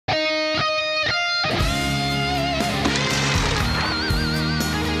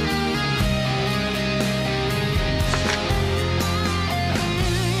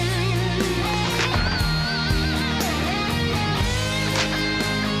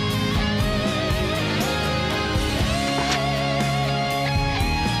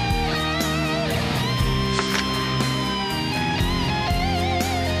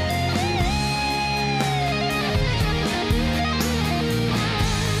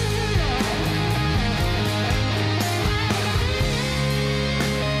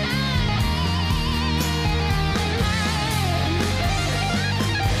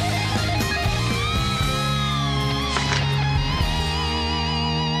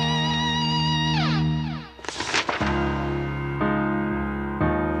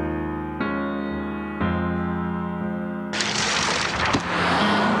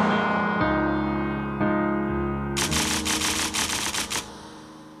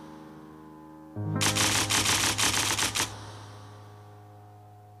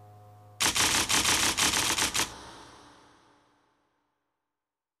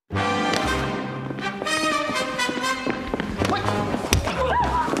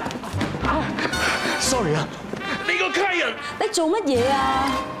Sorry 啊，你個卡人！你做乜嘢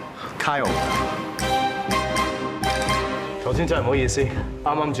啊 ？Kyle， 頭先真係唔好意思，啱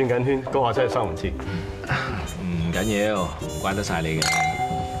啱轉緊圈，嗰下真係收唔切。唔緊要，唔關得晒你嘅。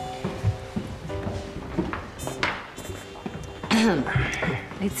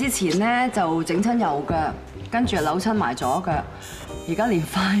你之前咧就整親右腳，跟住扭親埋左腳，而家連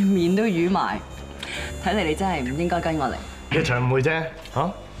塊面都瘀埋，睇嚟你真係唔應該跟我嚟。一場誤會啫，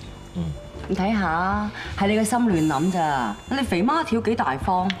嚇。你睇下，係你個心亂諗咋？你肥媽條幾大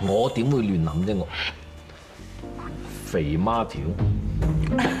方？我點會亂諗啫？我肥媽條。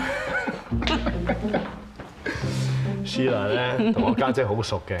Sheila 咧同我家姐好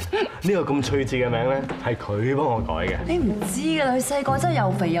熟嘅，呢個咁趣致嘅名咧係佢幫我改嘅。你唔知㗎啦，佢細個真係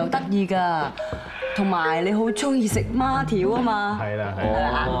又肥又得意㗎，同埋你好中意食孖條啊嘛。係啦，係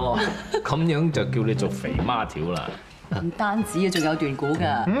啦。哦，咁樣就叫你做肥媽條啦。唔單止啊，仲有段古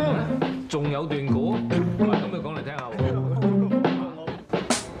㗎。仲有段古，咁你講嚟聽下喎。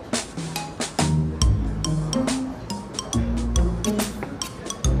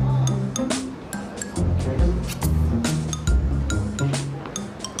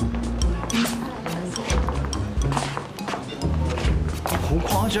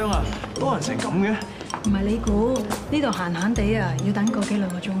好誇張啊！多人成咁嘅。唔係你估，呢度閒閒地啊，要等個幾兩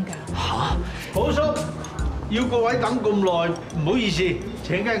個鐘㗎。嚇！寶叔，要個位等咁耐，唔好意思，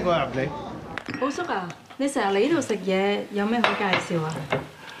請跟我入嚟。寶叔啊，你成日嚟呢度食嘢，有咩好介紹啊？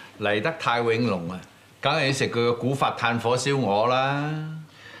嚟得太永隆啊，梗係要食佢嘅古法炭火燒鵝啦。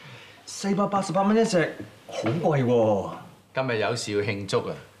488蚊一隻，好貴喎！今日有事要慶祝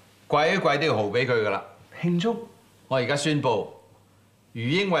啊，貴都貴都要豪俾佢噶啦。慶祝！我而家宣布，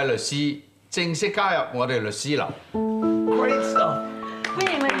余英偉律師正式加入我哋律師樓。Great stuff！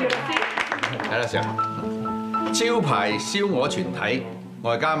 歡迎啊，余律師。睇啦，Sir，招牌燒鵝全體，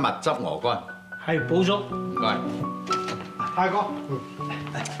外加蜜汁鵝肝。係寶叔，唔該。大哥，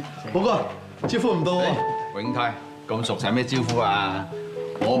寶哥，招呼唔到喎。永泰咁熟使咩招呼啊？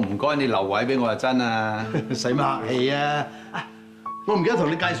我唔該你留位俾我就真啊！使乜客氣啊？我唔記得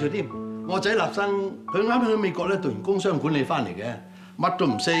同你介紹添，我仔立生佢啱去美國咧讀完工商管理翻嚟嘅，乜都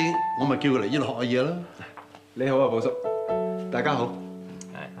唔識，我咪叫佢嚟呢度學下嘢咯。你好啊，寶叔，大家好。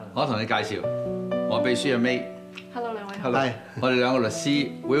我同你介紹，我秘書阿 May。Hello 兩位。係，我哋兩個律師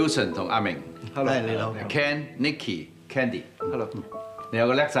Wilson 同阿明。Hello，你好。Ken、Nicky、Candy。Hello。你有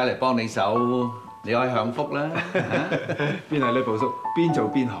個叻仔嚟幫你手，你可以享福啦。邊係呢，寶叔？邊做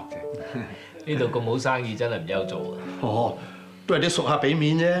邊學啫。呢度咁好生意，真係唔憂做啊！哦，都係啲熟客俾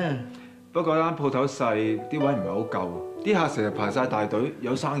面啫。不過間鋪頭細，啲位唔係好夠，啲客成日排晒大隊，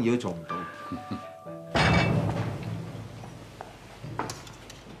有生意都做唔到。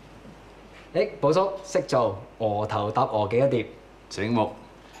誒，寶叔識做鵝頭搭鵝幾多碟？醒目。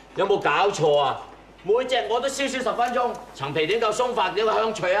有冇搞錯啊？每隻我都燒10分鐘，層皮點夠鬆化，點夠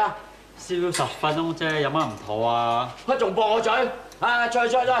香脆啊？燒10分鐘啫，有乜唔妥啊？佢仲駁我嘴啊！再，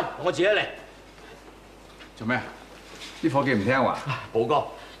我自己嚟。做咩？啲伙計唔聽話？寶哥，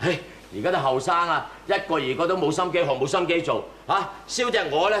唉，而家啲後生啊，一個二個都冇心機學，冇心機做嚇。燒隻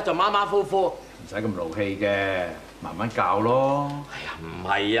鵝咧就馬馬虎虎，唔使咁勞氣嘅，慢慢教咯。哎呀，唔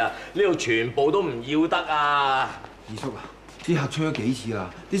係啊，呢度全部都唔要得啊！二叔啊，啲客催咗幾次啦，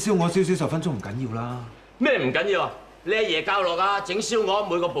啲燒鵝燒10分鐘唔緊要啦。咩唔緊要啊？你阿爺教落啊，整燒鵝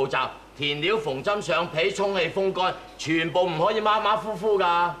每個步驟，填料、縫針、上皮、沖氣、風乾，全部唔可以馬馬虎虎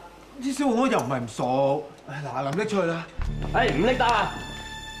㗎。啲燒鵝又唔係唔熟，嗱，拎出去啦。誒，唔拎得啊！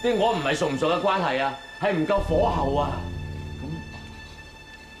啲鵝唔係熟唔熟嘅關係啊，係唔夠火候啊！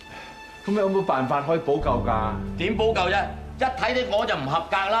咁有冇辦法可以補救㗎？點補救啫？一睇啲鵝就唔合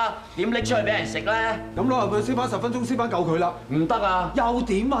格啦，點拎出去俾人食咧？咁攞入去燒翻10分鐘，燒翻夠佢啦。唔得啊！又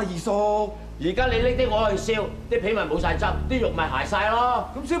點啊，二叔？而家你拎啲鵝去燒，啲皮咪冇晒汁，啲肉咪鞋晒咯。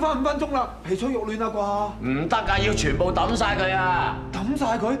咁燒翻5分鐘啦，皮脆肉嫩啦啩？唔得㗎，要全部抌晒佢啊！抌晒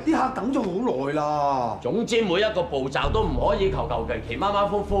佢，啲客等咗好耐啦。總之每一個步驟都唔可以求求其其、馬馬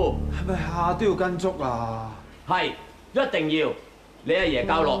虎虎。係咪下都要跟足啊？係，一定要。你阿爺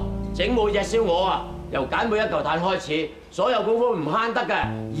教落，整每隻燒鵝啊，由揀每一嚿炭開始，所有功夫唔慳得嘅。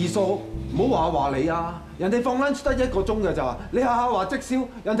二叔，唔好話你啊！人哋放 lunch 得1個鐘㗎咋，你下下話即燒，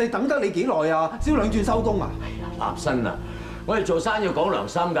人哋等得你幾耐啊？燒2轉收工啊！哎呀，立身啊！我哋做生意要講良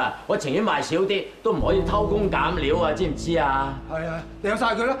心㗎，我情願賣少啲，都唔可以偷工減料啊！知唔知啊？係啊，掉晒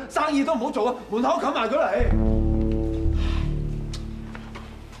佢啦，生意都唔好做啊！門口冚埋佢嚟。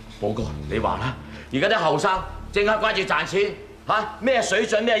寶哥，你話啦，而家啲後生淨係掛住賺錢嚇，咩水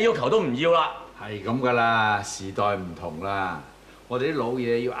準咩要求都唔要啦。係咁噶啦，時代唔同啦，我哋啲老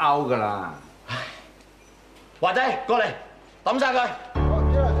嘢要 out 噶啦。華仔過嚟抌晒佢。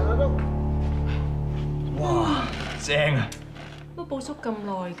哇，正啊！乜寶叔咁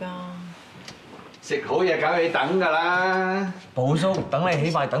耐㗎？食好嘢梗係等噶啦。寶叔，等你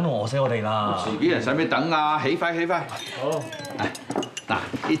起快，等到餓死我哋啦！遲啲人使咩等啊？起快起快！好。嗱，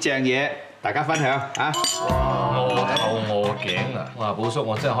啲正嘢大家分享啊！餓頭餓頸啊！哇，寶叔，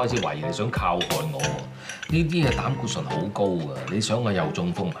我真係開始懷疑你想靠害我喎。呢啲嘢膽固醇好高㗎，你想我又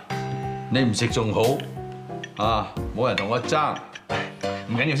中風啊？你唔食仲好啊！冇人同我爭。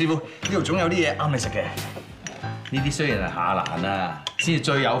唔緊要，師傅，呢度總有啲嘢啱你食嘅。呢啲雖然係下欄啊，先至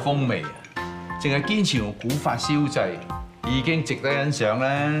最有風味啊！淨係堅持用古法燒製，已經值得欣賞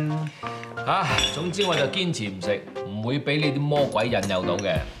啦。總之我就堅持唔食，唔會俾你啲魔鬼引誘到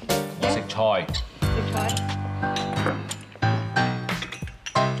嘅。我食菜。食菜。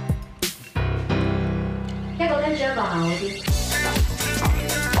一個跟住一個行好啲。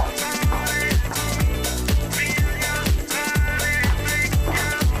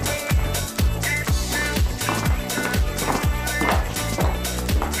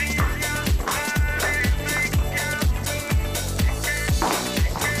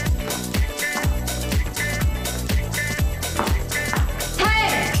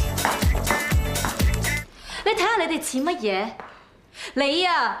你哋似乜嘢？你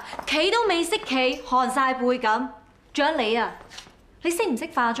啊，企都未識企，寒晒背咁。仲有你啊，你識唔識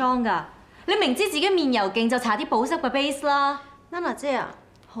化妝㗎？你明知自己面油勁就搽啲保濕嘅 base 啦。Nana 姐啊，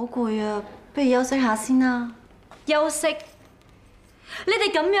好攰啊，不如休息下先啦。休息？你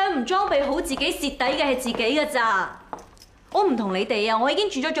哋咁樣唔裝備好自己，蝕底嘅係自己㗎咋。我唔同你哋啊，我已經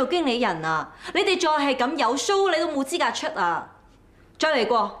轉咗做經理人啊。你哋再係咁有 show，你都冇資格出啊。再嚟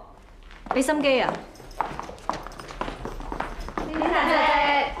過，俾心機啊！大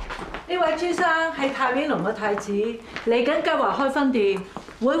姐，呢位朱生係太永隆嘅太子，嚟緊計劃開分店，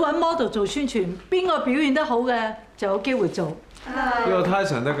會揾 model 做宣傳，邊個表現得好嘅就有機會做。呢個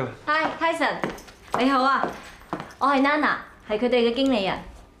Tyson 得㗎。Hi Tyson， 你好啊，我係 Nana， 係佢哋嘅經理人。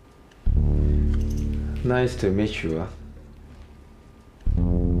Nice to meet you 啊。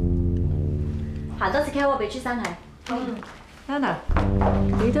行多次 K 俾朱生睇。Nana，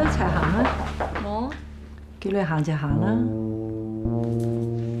 你都一齊行啦。我叫你行就行啦。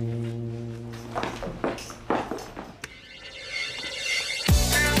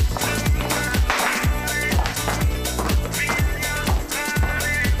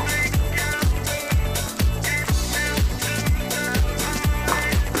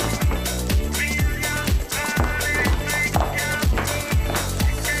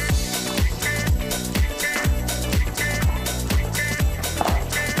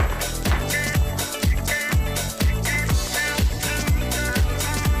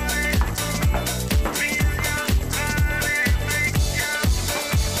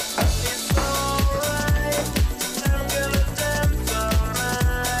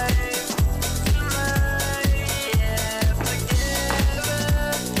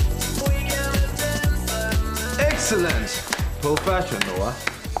Excellent，professional 啊！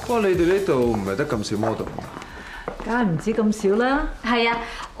不過你哋呢度唔係得咁少 model 梗係唔止咁少啦。係啊，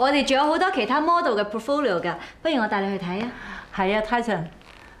我哋仲有好多其他 model 嘅 portfolio 㗎，不如我帶你去睇啊。係啊 ，Tyson，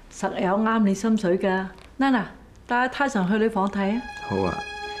 實有啱你心水㗎。Nana， 帶 Tyson 去你房睇啊。好啊。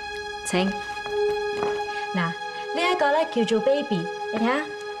請。嗱，呢一個咧叫做 Baby， 你睇下，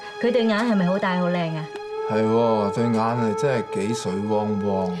佢對眼係咪好大好靚啊？係喎，對眼係真係幾水汪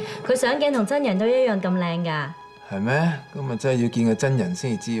汪。佢上鏡同真人都一樣咁靚㗎。係咩？咁咪真係要見個真人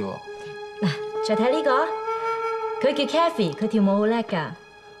先至知喎。嗱，再睇呢個，佢叫 Kathy， 佢跳舞好叻㗎。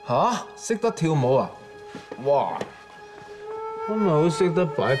吓？識得跳舞啊？哇！咁咪好識得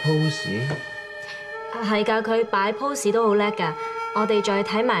擺 pose。係㗎，佢擺 pose 都好叻㗎。我哋再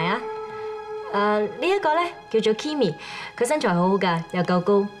睇埋啊。呢一個咧叫做 Kimi， 佢身材好好㗎，又夠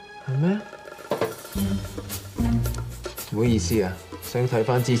高。係咩？唔好意思啊，想睇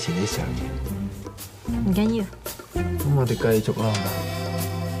翻之前啲相嘅。唔緊要。咁我哋繼續啦。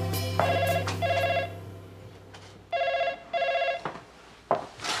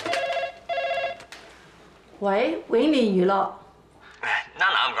喂，永年娛樂。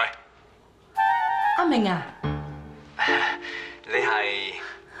Nana 唔該。阿明啊，你係？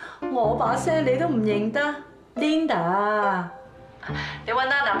我把聲你都唔認得 ，Linda。你揾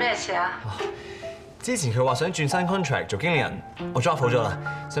Nana 咩事啊？之前佢話想轉新 contract 做經理人，我 drop 好咗啦，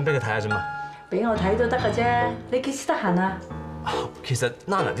想俾佢睇下啫嘛。俾我睇都得㗎啫，你幾時得閒啊？其實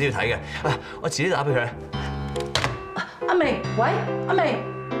Nana 都要睇嘅，我遲啲打俾佢。阿明，喂，阿明。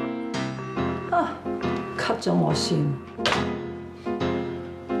啊，cut 咗我先。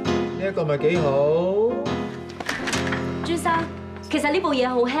呢一個咪幾好？朱生，其實呢部嘢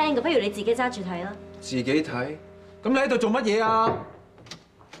好輕嘅，不如你自己揸住睇啦。自己睇？咁你喺度做乜嘢啊？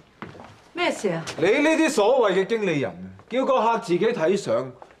咩事啊？你呢啲所謂嘅經理人，叫個客自己睇相，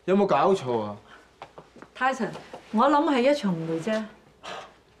有冇搞錯啊？泰臣，我諗係一場誤會啫。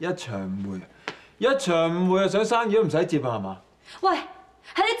一場誤會，一場誤會啊！想生意都唔使接啊，係嘛？喂，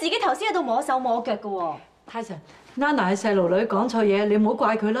係你自己頭先喺度摸手摸腳嘅喎。泰臣，Nana 係細路女講錯嘢，你唔好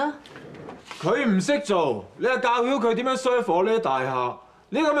怪佢啦。佢唔識做，你係教曉佢點樣 serve 我呢啲大客。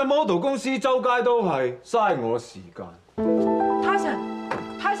呢咁嘅 model 公司周街都係，嘥我時間。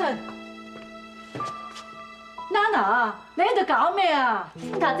泰臣 ，Nana， 你喺度搞咩啊？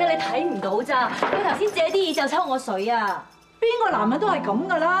達姐你睇唔到咋？佢頭先借啲意就抽我水啊！邊個男人都係咁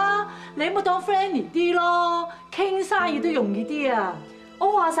噶啦，你冇當 friendly 啲咯，傾生意都容易啲啊！我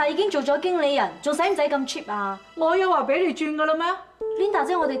話晒已經做咗經理人，仲使唔使咁 cheap 啊？我有話俾你轉噶啦咩 ？Linda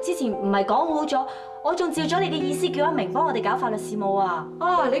姐，我哋之前唔係講好咗，我仲照咗你嘅意思叫阿明幫我哋搞法律事務啊！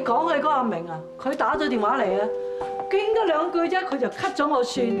啊，你講佢嗰阿明啊，佢打咗電話嚟啊，傾得兩句啫，佢就 cut 咗我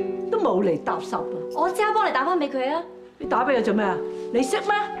算，都冇嚟搭十啊！我即刻幫你打翻俾佢啊！你打俾佢做咩啊？你識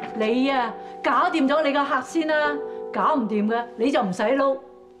咩？你啊，搞掂咗你個客先啦，搞唔掂嘅你就唔使撈。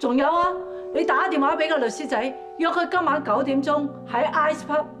仲有啊，你打電話俾個律師仔，約佢今晚9點鐘喺 Ice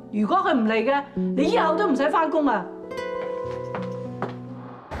Pub。如果佢唔嚟嘅，你以後都唔使返工啊！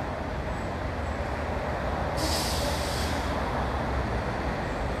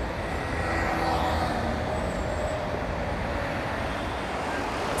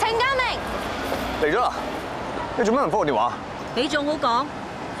陳家明嚟咗啦！你做咩唔覆我電話？你仲好講，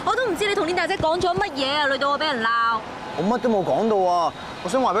我都唔知你同Linda姐講咗乜嘢啊，累到我俾人鬧。我乜都冇講到啊！我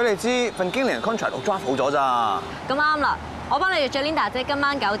想話俾你知，份經理人 contract 我 draft 好咗咋。咁啱啦，我幫你約咗Linda姐今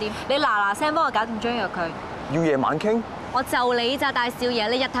晚9點，你嗱聲幫我搞掂張約佢。要夜晚傾？我就你咋大少爺，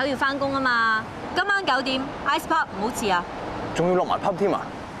你日頭要翻工啊嘛。今晚9點 Ice Pub 唔好遲啊！仲要落埋 pub 添啊！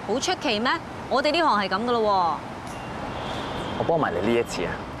好出奇咩？我哋呢行係咁噶咯喎。我幫埋你呢一次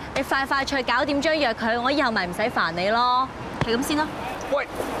啊！你快脆搞掂張約佢，我以後咪唔使煩你咯。係咁先啦。喂！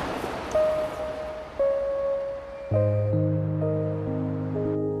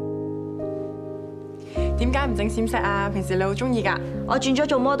點解唔整閃石啊？平時你好中意㗎。我轉咗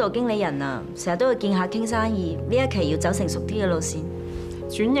做 model 經理人啊，成日都要見客傾生意。呢一期要走成熟啲嘅路線。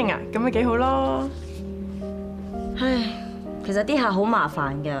轉型啊，咁咪幾好咯。唉，其實啲客好麻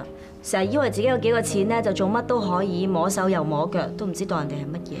煩㗎，成日以為自己有幾個錢咧，就做乜都可以，摸手又摸腳，都唔知當人哋係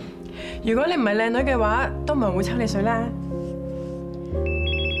乜嘢。如果你唔係靚女嘅話，都冇人會抽你水啦。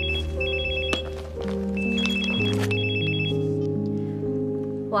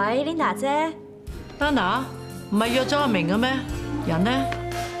喂 ，Linda 姐。Nana， 唔係約咗阿明嘅咩？人呢？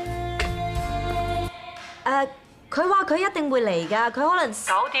佢話佢一定會嚟㗎，佢可能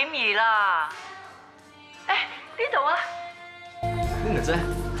9:02啦。誒，呢度啊 Linda 姐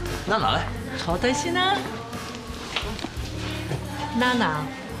 ，Nana 咧？坐低先啦。Nana，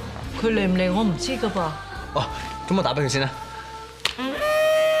 佢嚟唔嚟我唔知㗎噃。哦，咁我打俾佢先啦。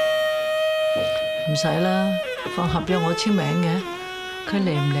唔使啦，放合約我簽名嘅，佢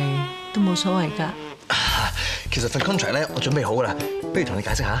嚟唔嚟都冇所謂㗎。其實份 contract 咧，我準備好㗎啦，不如同你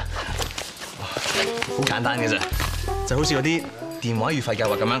解釋下。好簡單嘅啫，就好似嗰啲電話月費計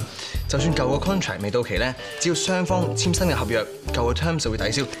劃咁樣，就算舊個 contract 未到期咧，只要雙方簽新嘅合約，舊嘅 terms 就會抵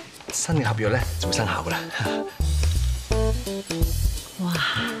消，新嘅合約咧就會生效㗎啦。哇！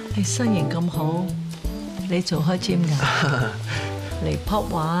你身形咁好，你做開 gym 㗎？嚟 pub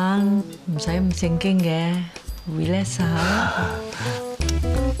玩唔使咁正經嘅 ，relax 下啦。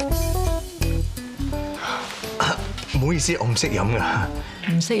唔好意思，我唔識飲㗎。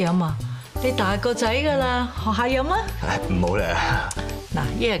唔識飲啊？你大個仔㗎啦，學下飲啊！唔好啦。嗱，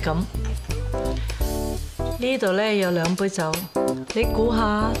一係咁，呢度咧有2杯酒，你估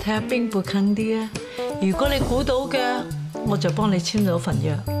下睇下邊杯近啲啊？如果你估到嘅，我就幫你簽咗份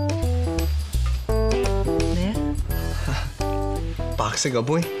約。你啊？白色嗰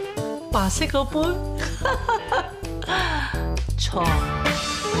杯？白色嗰杯？錯，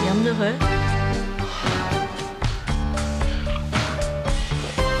飲咗佢。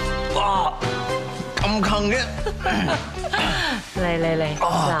哇！咁近嘅。嚟，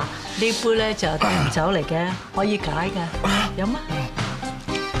嗱呢杯咧就係甜酒嚟嘅，可以解㗎，飲啊！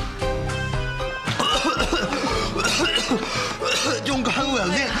用解會頭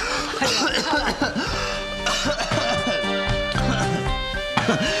先。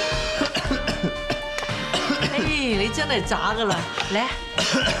你真係渣㗎啦！嚟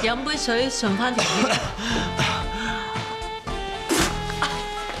飲杯水順翻條氣。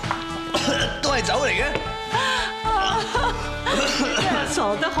都係酒嚟嘅。真係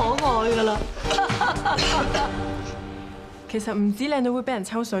傻得可愛㗎啦！其實唔止靚女會俾人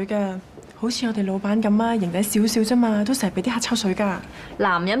抽水㗎，好似我哋老闆咁啊，型仔少少啫嘛，都成日俾啲客抽水㗎。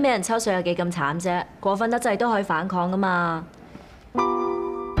男人俾人抽水有幾咁慘啫？過分得滯都可以反抗㗎嘛。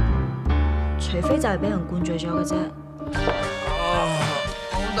除非就係俾人灌醉咗嘅啫。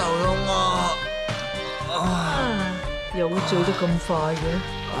好頭痛啊！又會醉得咁快嘅？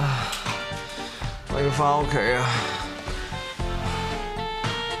我要翻屋企啊！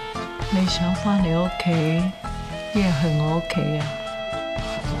你想翻你屋企，一係去我屋企啊？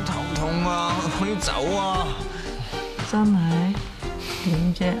好頭痛啊！我要走啊！真係點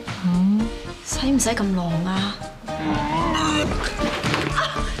啫？使唔使咁狼啊？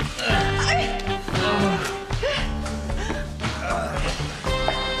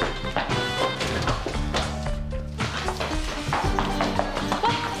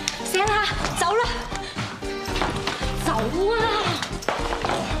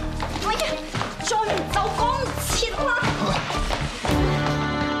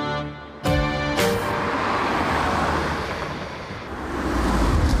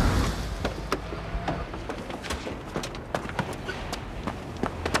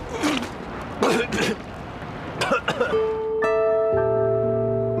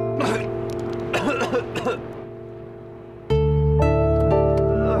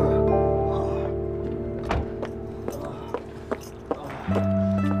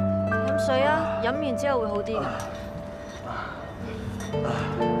飲完之後會好啲嘅。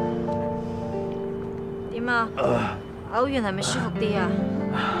點啊？嘔完係咪舒服啲啊？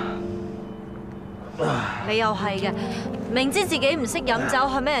你又係嘅，明知自己唔識飲酒，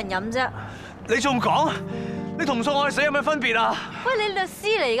係咩人飲啫？你仲講？你同送我去死有咩分別啊？喂，你律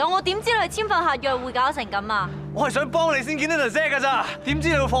師嚟㗎，我點知你簽份合約會搞成咁啊？我係想幫你先見到條啫㗎咋，點知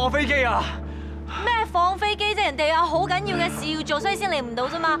你會放我飛機啊？咩放飛機啫？人哋有好緊要嘅事要做，所以先嚟唔到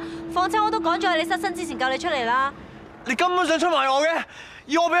啫嘛。況且我都趕咗喺你失身之前救你出嚟啦。你根本想出賣我嘅，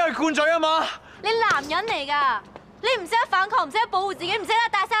要我俾佢灌醉啊嘛？你男人嚟㗎，你唔識得反抗，唔識得保護自己，唔識得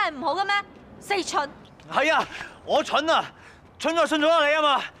大聲係唔好嘅咩？死蠢！係啊，我蠢啊，蠢咗信咗你啊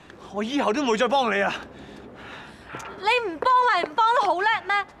嘛，我以後都唔會再幫你啊。你唔幫係唔幫得好叻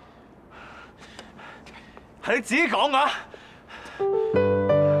咩？係你自己講㗎。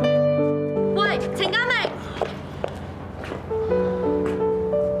喂，程家明，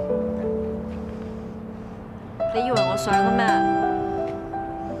你以為我想嘅咩？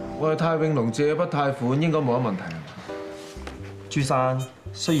我係泰永龍借筆貸款應該冇乜問題。朱生，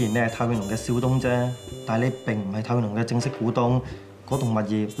雖然你係泰永龍嘅小東啫，但係你並唔係泰永龍嘅正式股東，嗰棟物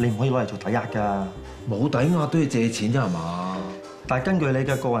業你唔可以攞嚟做抵押㗎。冇抵押都要借錢啫係嘛？但係根據你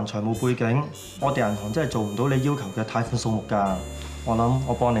嘅個人財務背景，我哋銀行真係做唔到你要求嘅貸款數目㗎。我諗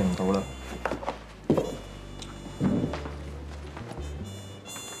我幫你唔到啦。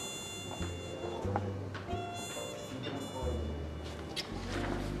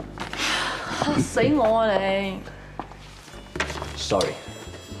嚇死我啊你 ！Sorry，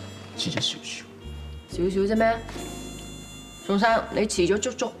 遲咗少少。少少啫咩？宋生，你遲咗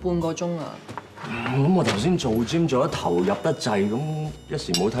足足半個鐘啊！咁我頭先做 gym 做得投入得滯，咁一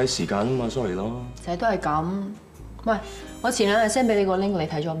時冇睇時間啊嘛 ，sorry 咯。成日都係咁。喂，我前兩日 send 俾你個 link， 你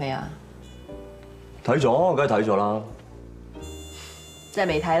睇咗未啊？睇咗，梗係睇咗啦。即係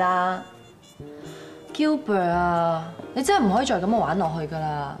未睇啦 ，Gilbert 啊，你真係唔可以再咁樣玩落去㗎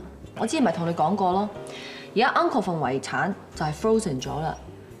啦！我之前咪同你講過咯，而家 Uncle 份遺產就係 frozen 咗啦。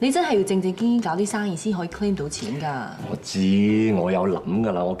你真係要正正經經搞啲生意先可以 claim 到錢㗎。我知，我有諗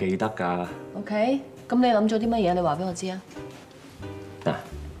㗎啦，我記得㗎。OK， 咁你諗咗啲乜嘢？你話俾我知啊！嗱，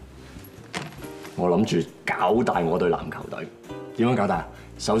我諗住搞大我隊籃球隊。點樣搞大？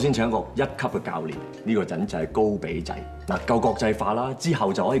首先請一個1級嘅教練，呢個陣就係高比制。嗱，夠國際化啦，之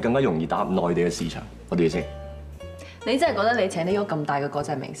後就可以更加容易打入內地嘅市場。我哋先。你真係覺得你請呢個咁大嘅國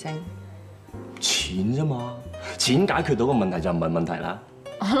際明星？錢啫嘛，錢解決到個問題就唔係問題啦。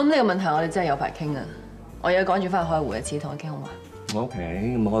我諗呢個問題我哋真係有排傾啊！我而家趕住翻去開會，遲同我傾好嘛 ？OK，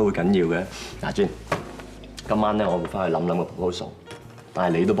 咁開會緊要嘅。嗱，尊，今晚咧我會翻去諗諗個 proposal，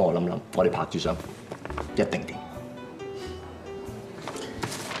 但係你都幫我諗諗，我哋拍住上，一定掂。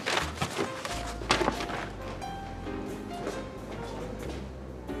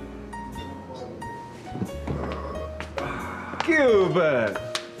Gilbert，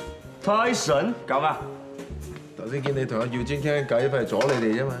 Tyson， 搞啊！頭先見你同阿耀尊傾緊偈，費事阻你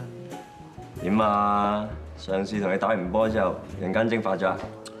哋啫嘛。點啊？上次同你打完波之後，人間蒸發咗？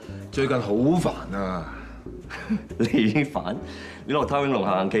最近好煩啊！你煩？你落泰永龍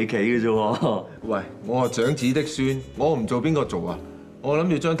行行企企嘅啫喎。喂，我係長子的孫，我唔做邊個做啊？我諗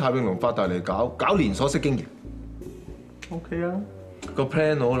住將太永隆發大嚟搞連鎖式經營。OK 啊，個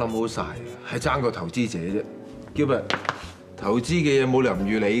plan 我諗好晒，係爭個投資者啫。Gilbert，投資嘅嘢冇理由唔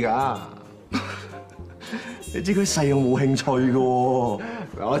預你㗎。你知佢細我冇興趣嘅喎。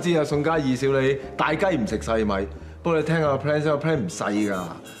嗱，我知啊，宋家二少你大雞唔食細米，不過你聽下個 plan 先，個 plan 唔細㗎。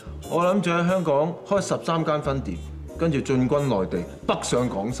我諗住喺香港開13間分店，跟住進軍內地，北上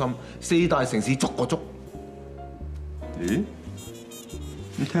廣深，4大城市逐個捉。咦？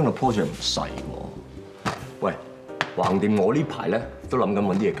咁聽落 project 唔細喎。喂，橫掂我呢排咧都諗緊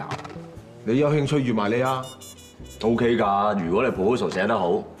揾啲嘢搞。你有興趣預埋你啊 ？OK 㗎，如果你 proposal 寫得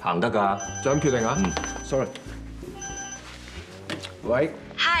好，行得㗎。就咁決定啊？Sorry。喂。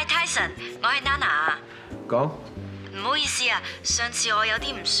Hi Tyson， 我係 Nana 啊。講。唔好意思啊，上次我有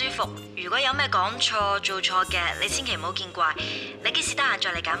啲唔舒服，如果有咩講錯做錯嘅，你千祈唔好見怪。你幾時得閒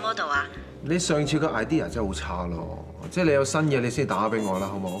再嚟揀 model 啊？你上次個 idea 真係好差咯，即係你有新嘢你先打俾我啦，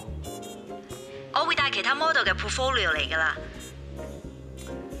好冇？我會帶其他 model 嘅 portfolio 嚟㗎啦。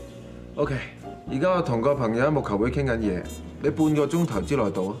OK， 而家我同個朋友喺木球會傾緊嘢，你半個鐘頭之內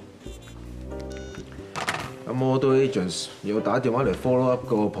到啊。咁 model agents 又打電話嚟 follow up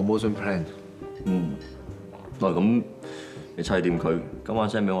個 promotion plan。喂，咁你砌掂佢，今晚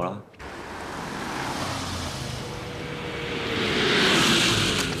send 俾我啦。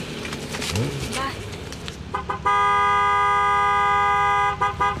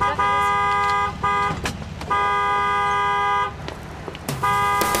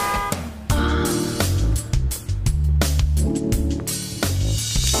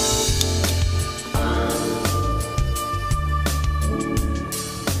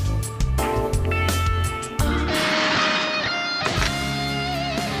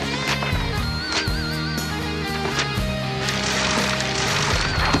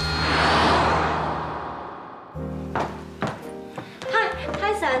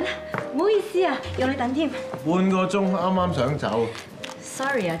要你等添。半個鐘啱啱想走。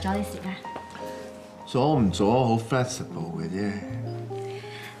Sorry 啊，阻你時間。阻唔阻好 flexible 嘅啫。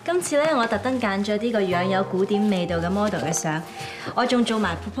今次咧，我特登揀咗啲個樣有古典味道嘅 model 嘅相，我仲做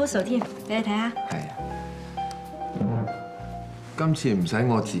埋 proposal 添，俾你睇下。係。今次唔使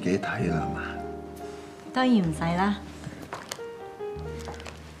我自己睇啦，係嘛？當然唔使啦。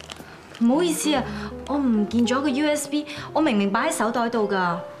唔好意思啊，我唔見咗個 USB， 我明明擺喺手袋度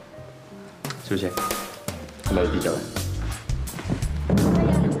㗎。小姐，係咪跌咗咧？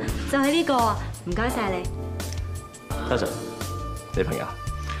就係呢個，唔該晒你。多謝，你朋友。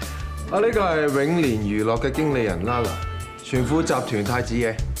啊，呢個係永聯娛樂嘅經理人 Lala， 全副集團太子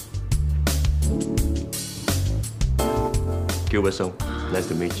爺。Gilbert Song, nice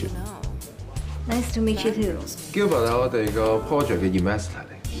to meet you. Nice to meet you too. Gilbert 係我哋個 project 嘅 investor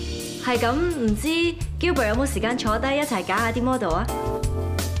嚟。係咁，唔知 Gilbert 有冇時間坐低一齊搞下啲 model 啊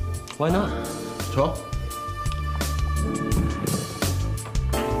 ？Why not？ 坐。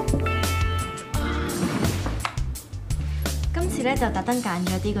今次咧就特登揀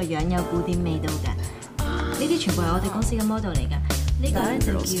咗啲個樣有古典味道嘅，呢啲全部係我哋公司嘅 model 嚟㗎。呢個咧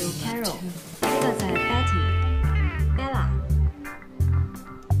就叫 Carol， 呢個就係 Betty、Bella。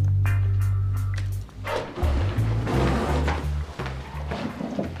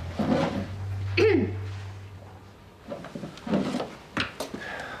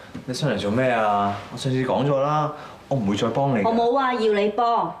你上嚟做咩啊？我上次講咗啦，我唔會再幫你。我冇話要你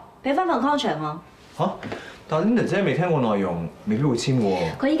幫，俾翻份 contract 我。嚇！但係 Linda 姐未聽過內容，未必會簽嘅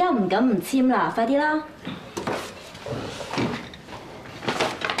喎。佢依家唔敢唔簽啦，快啲啦！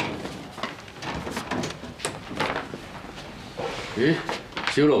咦，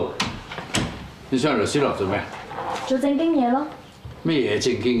小盧，你上嚟律師樓做咩？做正經嘢咯。咩嘢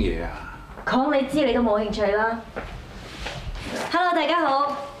正經嘢啊？講你知你都冇興趣啦。Hello， 大家好，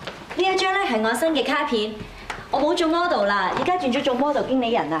呢一張咧係我新嘅卡片，我冇做 model 啦，而家轉咗做 model 經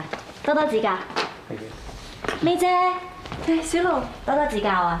理人啊，多多指教。May姐，小盧，多多指教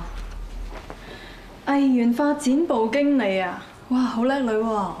啊！藝員發展部經理啊，哇，好叻女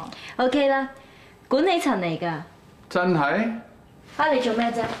喎。OK 啦，管理層嚟㗎。真係？你做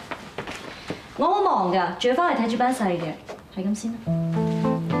咩啫？我好忙㗎，仲要翻去睇住班細嘅，係咁先啦。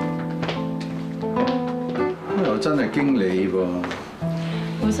又真係經理喎。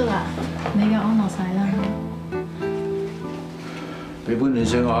寶叔啊，你嘅安樂晒啦。俾杯暖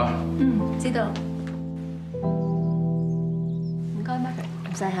水我啊。知道。唔該 Margaret，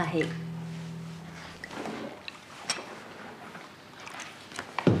 唔使客氣。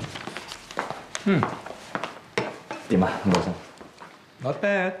點啊？唔開心 ？Not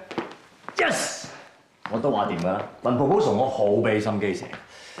bad。Yes， 我都話掂㗎啦。份 proposal 我好俾心機寫。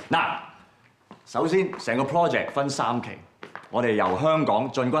嗱，首先成個 project 分3期，我哋由香港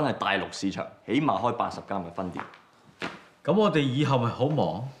進軍係大陸市場，起碼開80間嘅分店。咁我哋以後咪好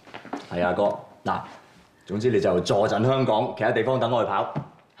忙？係啊，哥嗱，總之你就坐陣香港，其他地方等我去跑。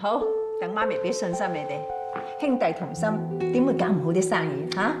好，等媽咪俾信心你哋，兄弟同心，點會搞唔好啲生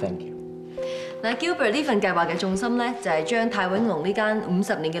意嚇 ？Thank you。嗱 ，Gilbert 呢份計劃嘅重心咧，就係將泰永龍呢間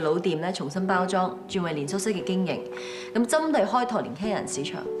50年嘅老店咧重新包裝，轉為連鎖式嘅經營。咁針對開拓年輕人市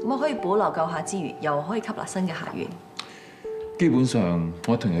場，咁可以保留舊客之餘，又可以吸納新嘅客源。基本上，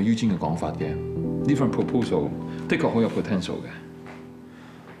我同有 Eugene 嘅講法嘅，呢份 proposal 的確好有 potential 嘅。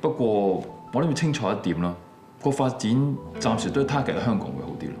不過我都要清楚一點啦，個發展暫時都係 target 喺香港會好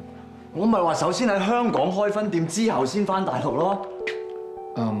啲咯。我咪話首先喺香港開分店，之後先返大陸咯。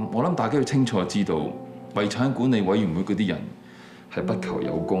我諗大家要清楚知道，遺產管理委員會嗰啲人係不求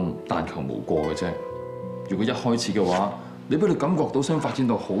有功，但求無過嘅啫。如果一開始嘅話，你俾佢感覺到想發展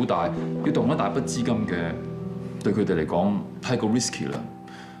到好大，要動一大筆資金嘅，對佢哋嚟講太過 risky 啦。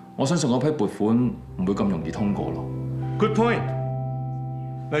我相信嗰批撥款唔會咁容易通過咯。Good point。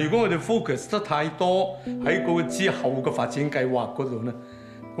嗱，如果我哋 focus 得太多喺嗰個之後嘅發展計劃嗰度咧，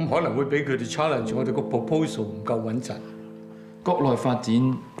咁可能會俾佢哋 challenge 我哋個 proposal 唔夠穩陣。國內發展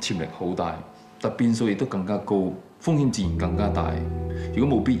潛力好大，但變數亦都更加高，風險自然更加大。如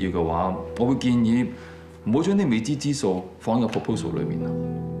果冇必要嘅話，我會建議唔好將啲未知之數放喺個 proposal 裏面啦。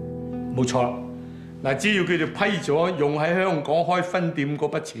冇錯，嗱，只要佢哋批咗用喺香港開分店嗰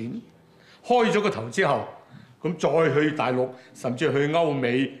筆錢，開咗個頭之後，咁再去大陸甚至去歐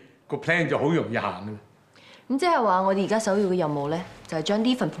美個 plan 就好容易行嘅。咁即係話，我哋而家首要嘅任務咧，就係將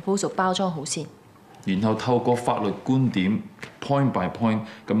呢份 proposal 包裝好先。然後透過法律觀點 point by point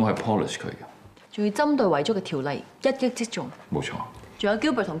咁樣去 polish 佢嘅，仲要針對遺囑嘅條例一擊即中。冇錯。仲有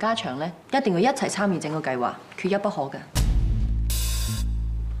Gilbert 同家祥咧，一定要一齊參與整個計劃，缺一不可嘅。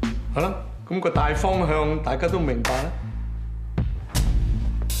好啦，咁個大方向大家都明白啦。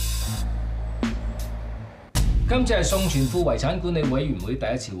今次係宋全富遺產管理委員會第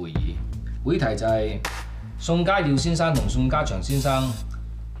一次會議，會題就係宋家耀先生同宋家祥先生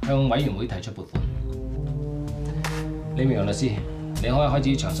向委員會提出撥款。李明陽律師，你可以開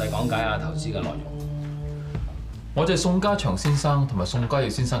始詳細講解下投資嘅內容。我就係宋家祥先生同埋宋家耀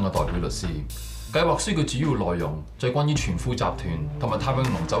先生嘅代表律師。計劃書嘅主要內容就係關於全富集團同埋泰永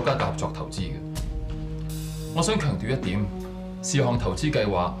龍酒家嘅合作投資嘅。我想強調一點，是項投資計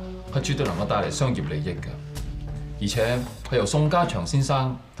劃係絕對能夠帶嚟商業利益嘅，而且係由宋家祥先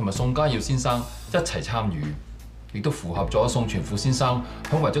生同埋宋家耀先生一齊參與，亦都符合咗宋全富先生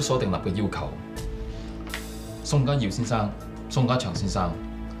喺遺囑所訂立嘅要求。宋家耀先生、宋家祥先生，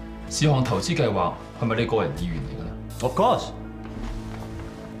是項投資計劃係咪你個人意願嚟㗎咧 ？Of course，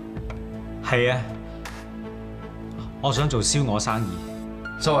 係啊，我想做燒鵝生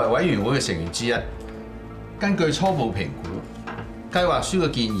意。作為委員會嘅成員之一，根據初步評估，計劃書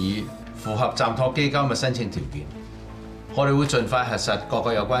嘅建議符合暫託基金嘅申請條件。我哋會盡快核實各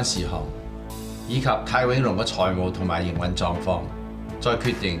個有關事項，以及泰永龍嘅財務同埋營運狀況，再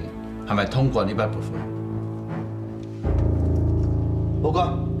決定係咪通過呢筆撥款。寶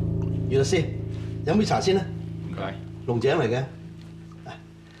哥，余律師，飲杯茶先啦。唔該。龍井嚟嘅。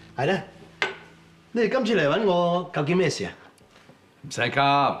係咧，你哋今次嚟揾我究竟咩事啊？唔使急，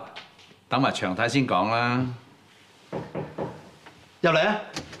等埋長太先講啦。入嚟啊！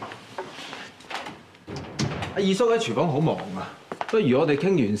阿二叔喺廚房好忙啊，不如我哋傾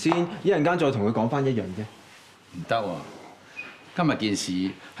完先，一陣間再同佢講翻一樣啫。唔得喎，今日件事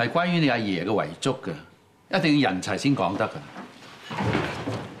係關於你阿爺嘅遺囑嘅，一定要人齊先講得㗎。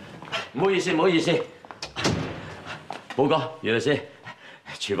唔好意思，唔好意思，寶哥、余律師，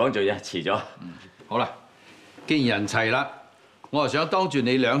廚房做嘢遲咗。好啦，既然人齊啦，我就想當住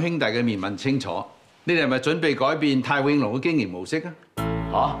你兩兄弟嘅面問清楚，你哋係咪準備改變泰永龍嘅經營模式啊？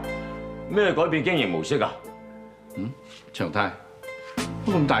嚇？咩改變經營模式啊？長太，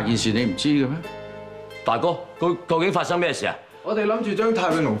咁大件事你唔知嘅咩？大哥，究竟發生咩事啊？我哋諗住將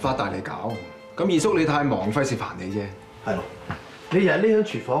泰永龍發大嚟搞，咁二叔你太忙，費事煩你啫。係咯，你日匿喺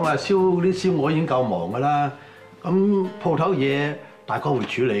廚房啊，燒啲燒鵝已經夠忙㗎啦。咁鋪頭嘢大哥會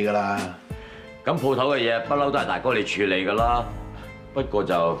處理㗎啦。咁鋪頭嘅嘢不嬲都係大哥你處理㗎啦。不過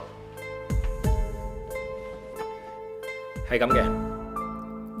就係咁嘅，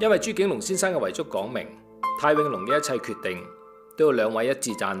因為朱景龍先生嘅遺囑講明，泰永龍嘅一切決定都要兩位一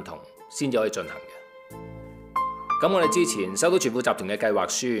致贊同先至可以進行嘅。咁我哋之前收到全富集團嘅計劃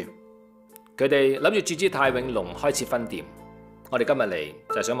書，佢哋諗住注資泰永龍開設分店。我哋今日嚟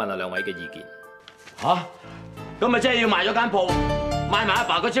就係想問下兩位嘅意見。嚇？咁咪即係要賣咗間鋪，賣埋阿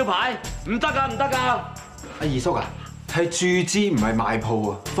爸個招牌？唔得㗎，唔得㗎！阿二叔啊，係注資唔係賣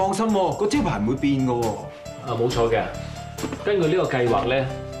鋪啊！放心喎，個招牌唔會變㗎喎。冇錯嘅，根據呢個計劃咧，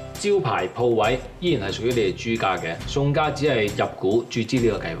招牌鋪位依然係屬於你哋朱家嘅，宋家只係入股注資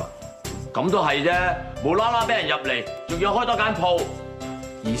呢個計劃。咁都係啫，無啦啦俾人入嚟，仲要開多間鋪。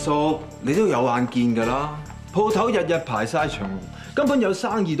二叔，你都有眼見㗎啦，鋪頭日日排晒長龍，根本有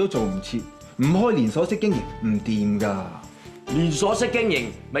生意都做唔切，唔開連鎖式經營唔掂㗎。連鎖式經營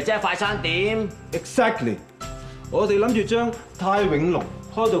咪即係快餐店 ？Exactly， 我哋諗住將泰永龍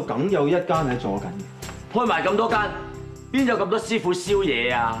開到梗有一間喺左近嘅，開埋咁多間，邊有咁多師傅燒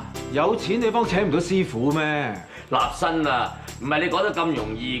嘢啊？有錢你幫請唔到師傅咩？立身啊，唔係你講得咁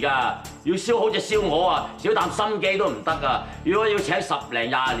容易㗎，要燒好隻燒鵝啊，少啖心機都唔得㗎。如果要請10零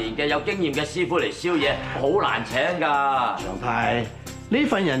20年嘅有經驗嘅師傅嚟燒嘢，好難請㗎。長太呢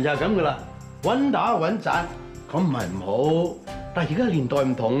份人就係咁㗎啦，穩打穩賺，咁唔係唔好。但係而家年代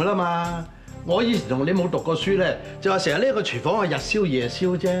唔同㗎啦嘛。我以前同你冇讀過書咧，就話成日呢個廚房係日燒夜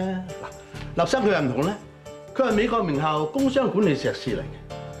燒啫。嗱，立生佢又唔同咧，佢係美國名校工商管理碩士嚟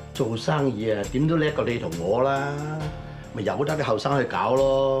嘅，做生意啊點都叻過你同我啦，咪由得啲後生去搞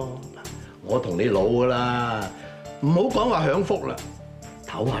咯。我同你老㗎啦，唔好講話享福啦，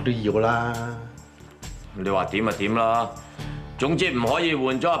唞下都要啦。你話點就點啦，總之唔可以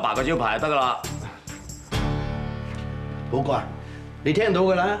換咗阿爸個招牌就得㗎啦。寶哥啊，你聽到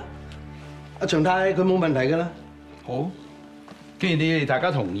㗎啦，阿長太佢冇問題㗎啦。好，既然你哋大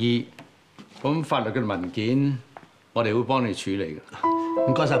家同意，咁法律嘅文件我哋會幫你處理嘅。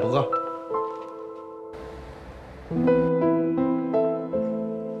唔該晒，寶哥。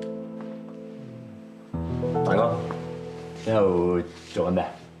大哥，你喺度做緊咩？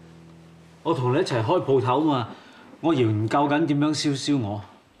我同你一齊開鋪頭嘛，我研究緊點樣燒燒鵝。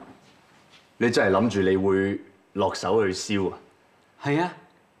你真係諗住你會落手去燒啊？係啊。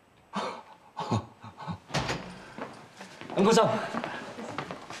咁高心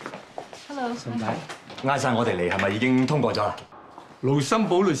Hello， 順仔，嗌晒我哋嚟係咪已經通過咗啦？盧森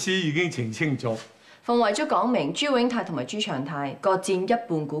堡律師已經澄清咗，馮遺囑講明朱永泰同埋朱長泰各佔1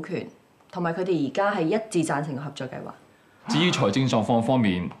半股權，同埋佢哋而家係一致贊成嘅合作計劃。至於財政狀況方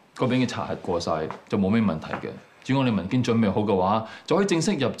面，嗰邊嘅查核過晒，就冇咩問題嘅。只要我哋文件準備好嘅話，就可以正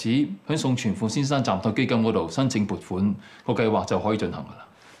式入紙喺宋傳富先生暫託基金嗰度申請撥款，個計劃就可以進行㗎啦。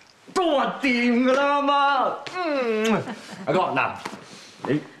都話掂㗎啦嘛，阿哥嗱，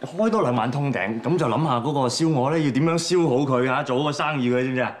你開多2晚通頂，咁就諗下嗰個燒鵝咧要點樣燒好佢嚇，做好個生意佢知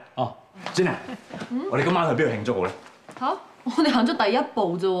唔知啊？哦，Jenna，我哋今晚去邊度慶祝好咧？嚇！我哋行咗第1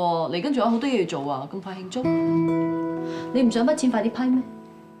步啫喎，嚟緊仲有好多嘢要做啊，咁快慶祝？你唔想筆錢快啲批咩？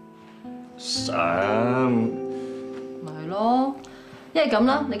想。咪係咯，一係咁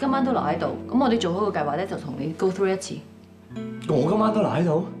啦，你今晚都留喺度，咁我哋做好個計劃咧，就同你 go through 一次。我今晚都留喺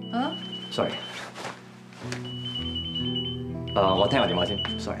度。啊 ？Sorry。我聽下電話先。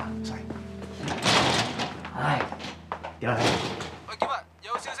Sorry。唉，點啊？喂，今日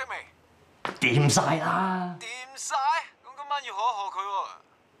有消息未？掂晒啦。掂晒？咁今晚要賀一賀佢喎。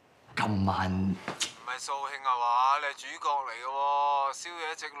今晚唔係掃興啊嘛？你係主角嚟嘅喎，宵夜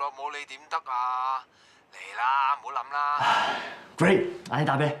直落冇你點得啊？嚟啦，唔好諗啦。Great， 嗌你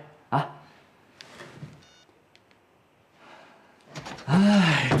打俾啊！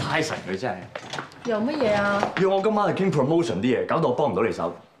唉，太神佢真係。有乜嘢啊？要我今晚去傾 promotion 啲嘢，搞到我幫唔到你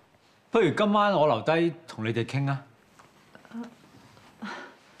手。不如今晚我留低同你哋傾啊！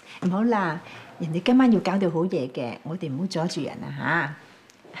唔好啦，人哋今晚要搞到好夜嘅，我哋唔好阻住人啊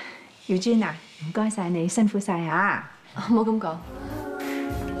嚇。耀尊啊，唔該晒你，辛苦晒嚇。唔好咁講。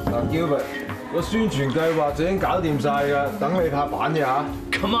嗱，Gilbert，個宣傳計劃就已經搞掂晒㗎，等你拍板嘅嚇。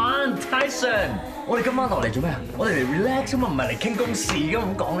Come on, Tyson， 我哋今晚落嚟做咩啊？我哋嚟 relax 啊嘛，唔係嚟傾公事㗎，唔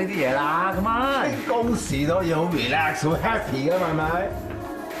好講呢啲嘢啦。Come on， 傾公事都要好 relax， 好 happy 㗎嘛，係咪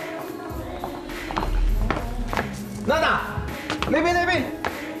 ？Nana， 呢邊，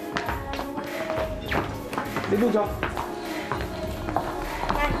你邊坐。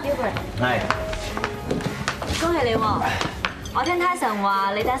Gilbert， 係。恭喜你喎！我聽 Tyson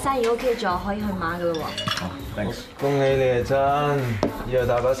話你單生意 OK 咗，可以去馬㗎咯喎。Thanks。恭喜你啊，真！以後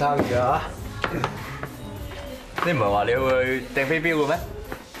大把生意啊！你唔係話你要去訂飛鏢嘅咩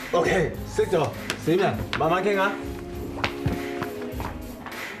 ？OK， 識咗，閃人，慢慢傾啊！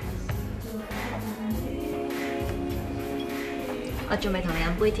我仲未同你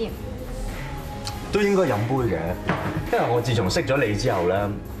飲杯添。都應該飲杯嘅，因為我自從識咗你之後咧，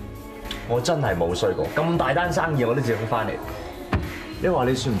我真係冇衰過。咁大單生意我都接咗翻嚟。你話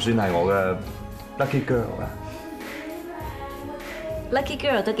你算唔算係我嘅 lucky girl 啊 ？Lucky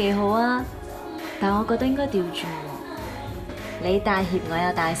girl 都幾好啊，但我覺得應該調轉喎。你大協，我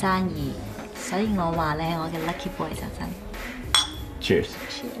有大生意，所以我話你係我嘅 lucky boy 就真。Cheers。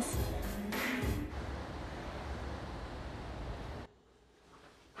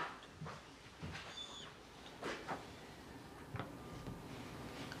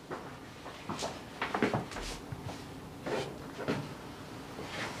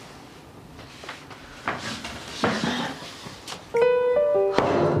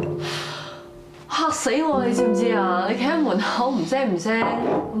死我！你知唔知啊？你企喺門口唔聲唔聲，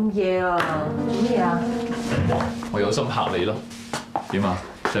咁夜啊，做乜嘢啊？我有心嚇你咯。點啊？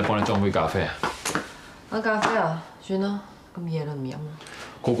想幫你裝杯咖啡啊？咖啡啊，算啦，咁夜啦唔飲啦。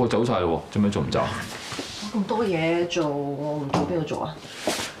個個走晒咯喎，做咩仲唔走？我咁多嘢做，我唔做邊度做啊？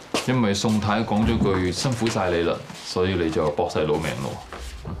因為宋太講咗句辛苦晒你啦，所以你就搏晒老命咯。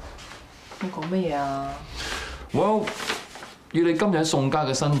你講乜嘢啊 ？Well， 以你今日喺宋家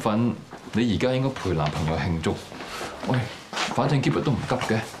嘅身份，你而家應該陪男朋友慶祝。喂，反正 keep 都唔急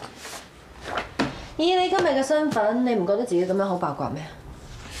嘅。以你今日嘅身份，你唔覺得自己咁樣好八卦咩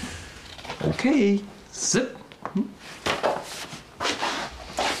 ？OK， sit。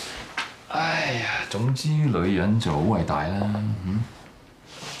哎呀，總之女人就好偉大啦。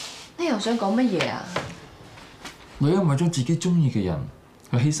你又想講乜嘢啊？女人為咗自己中意嘅人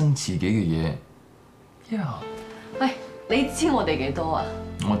去犧牲自己嘅嘢。喂，你知我哋幾多啊？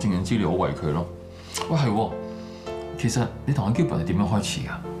我淨係知你好為佢咯。喂，係喎，其實你同阿 Gilbert 係點樣開始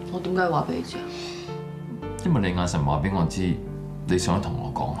㗎？我點解話俾你知啊？因為你眼神話俾我知，你想同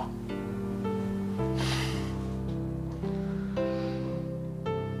我講啊。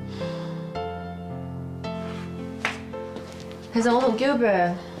其實我同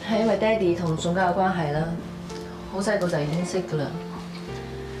Gilbert 係因為爹哋同宋家有關係啦，好細個就已經識㗎啦。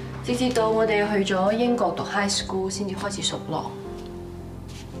直至到我哋去咗英國讀 high school 先至開始熟絡。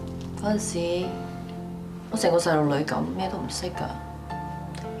嗰陣時，我成個細路女咁，咩都唔識㗎。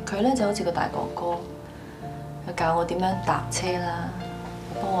佢咧就好似個大哥哥，又教我點樣搭車啦，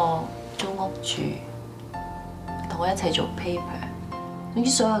又幫我租屋住，同我一齊做 paper。總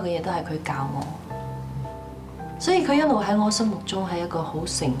之所有嘅嘢都係佢教我。所以佢一路喺我心目中係一個好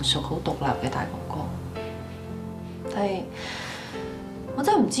成熟、好獨立嘅大哥哥。但係我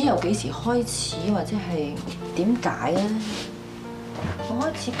真係唔知由幾時開始，或者係點解咧？我開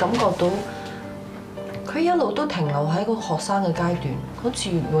始感覺到佢一路都停留喺個學生嘅階段，好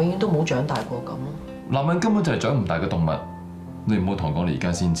似永遠都冇長大過咁咯。男人根本就係長唔大嘅動物，你唔好同我講你而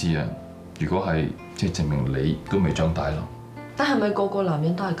家先知啊！如果係，即係證明你都未長大咯。但係咪個個男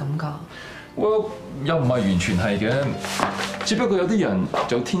人都係咁㗎？又唔係完全係嘅，只不過有啲人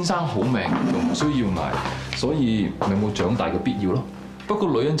就天生好命，就唔需要捱，所以咪冇長大嘅必要咯。不過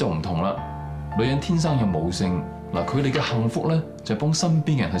女人就唔同啦，女人天生有母性，嗱佢哋嘅幸福咧就係幫身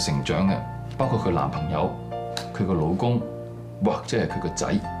邊嘅人去成長嘅，包括佢男朋友、佢個老公或者係佢個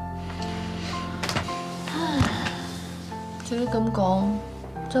仔。照你咁講，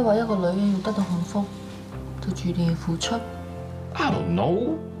即係話一個女人要得到幸福，就注定要付出。I don't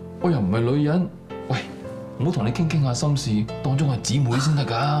know。我又唔係女人，喂，唔好同你傾下心事，當中係姊妹先得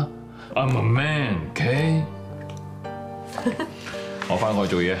㗎。I'm a man，OK？ 我翻去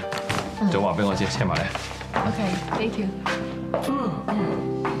做嘢，早話俾我知，車埋嚟。OK，thank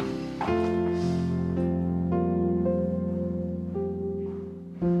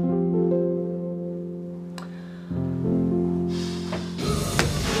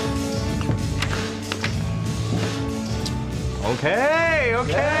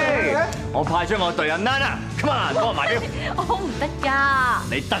我派出我隊人 Nana，come on， 幫我買錶。我唔得㗎。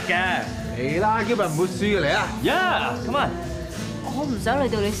你得嘅，嚟啦，Gilbert唔會輸嘅嚟啊 ！Yeah，come on。我唔想累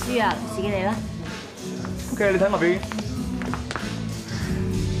到你輸啊，自己嚟啦。OK， 你睇我表演。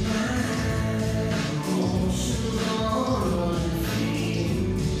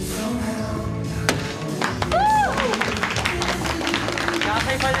咖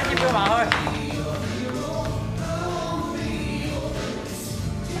啡快啲接佢埋去。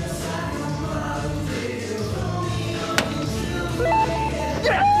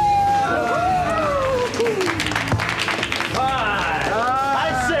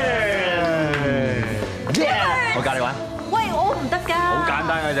我教你玩。喂，我唔得㗎。好簡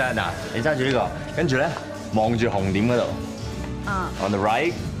單㗎咋，嗱，你揸住呢個，跟住咧望住紅點嗰度。On the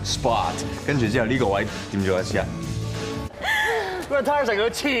right spot， 跟住之後呢個位掂咗一次啊。喂，睇成佢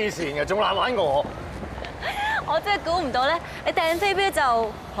黐線嘅，仲難玩過我。我真係估唔到咧，你掟飛鏢就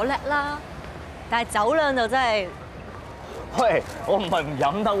好叻啦，但係酒量就真係。喂，我唔係唔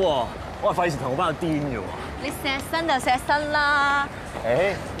飲得喎，我係費事同我班友癲啫喎。你錫身就錫身啦。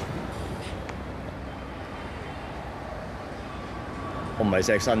誒，我唔係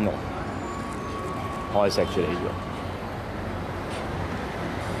錫身喎，我係錫住你啫。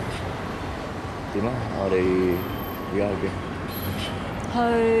點啊？我哋而家去邊？去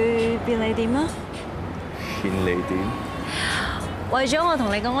便利店啦。便利店？為咗我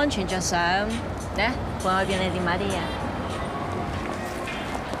同你個安全着想，嚟啊，陪我去便利店買啲嘢。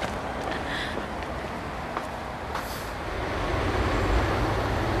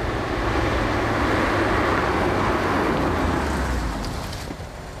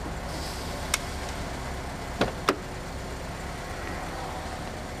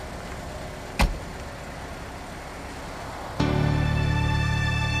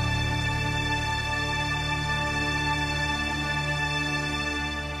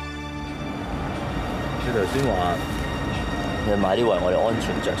你頭先話你買啲為我哋安全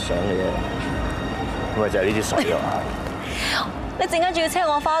着想嘅嘢，咪就係呢啲水啊！你陣間仲要車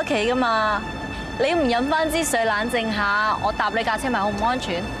我翻屋企噶嘛？你唔飲翻支水冷靜下，我搭你架車咪好唔安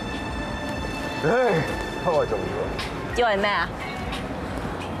全？唉，我重要。以為咩啊？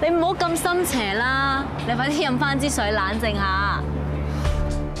你唔好咁心邪啦，你快啲飲翻支水冷靜下。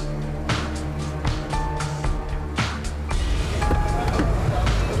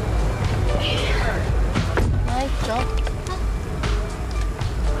喂，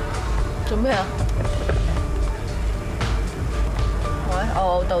做咩啊？喂，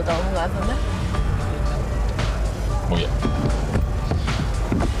我豆豆咁眼瞓咩？冇嘢。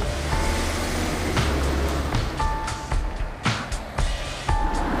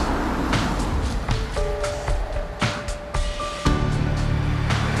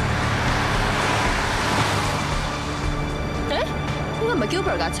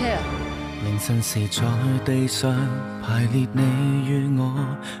Gilbert 架車啊！凌晨時在地上排列你與我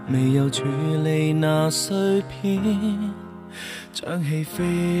未有處理那碎片，將戲飛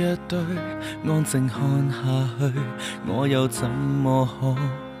一堆，安靜看下去，我又怎麼可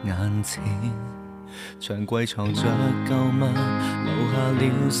眼前？長櫃藏着舊物，留下了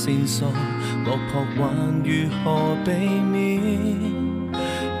線索，落魄還如何避免？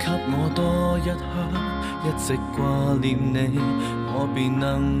給我多一刻，一直掛念你，我便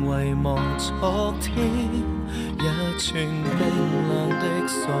能遺忘昨天。一串冰冷的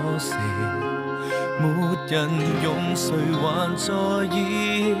鎖匙，沒人用，誰還在意？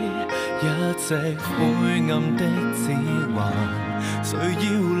一隻灰暗的指環，誰要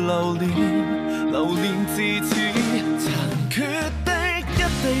留戀？留戀至此，殘缺的一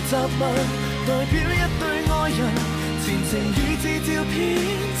地雜物，代表一對愛人。前情與自照片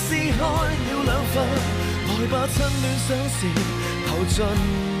撕開了兩份，來吧趁戀上時投進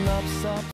垃圾。